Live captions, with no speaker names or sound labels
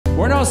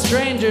We're no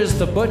strangers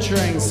to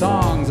butchering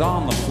songs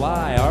on the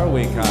fly, are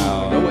we,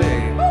 Kyle? No way.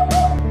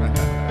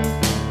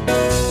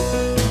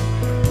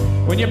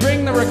 When you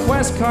bring the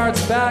request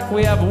cards back,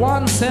 we have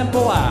one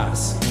simple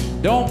ask.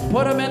 Don't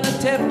put them in the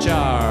tip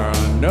jar.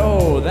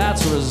 No,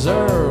 that's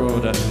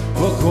reserved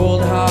for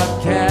cold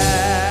hard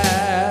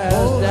cash.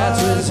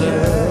 That's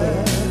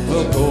reserved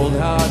for cold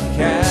hard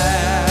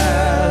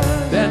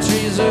cash. That's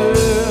reserved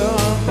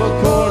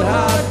for cold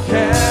hard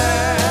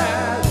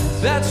cash.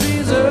 That's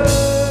reserved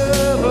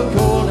for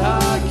cold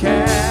hard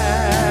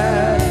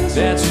cash.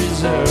 That's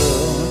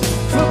reserved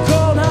for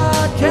cold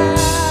hard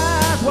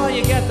cash. Well,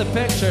 you get the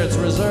picture. It's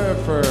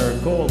reserved for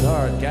cold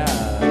hard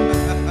cash.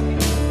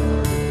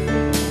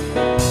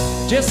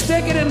 Just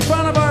stick it in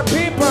front of our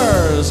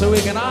peepers so we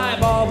can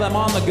eyeball them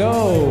on the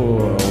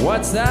go.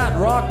 What's that?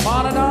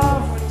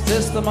 Rachmaninoff?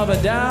 System of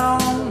a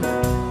Down?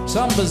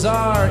 Some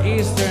bizarre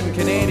Eastern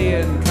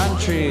Canadian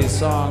country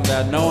song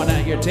that no one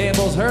at your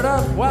table's heard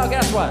of? Well,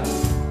 guess what?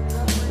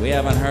 We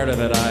haven't heard of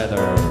it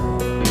either.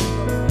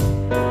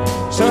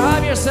 So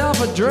have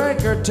yourself a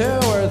drink or two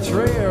or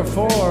three or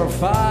four or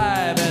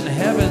five, and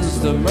heavens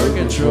to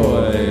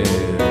Murgatroyd.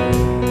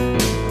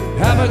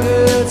 Have a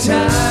good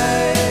time.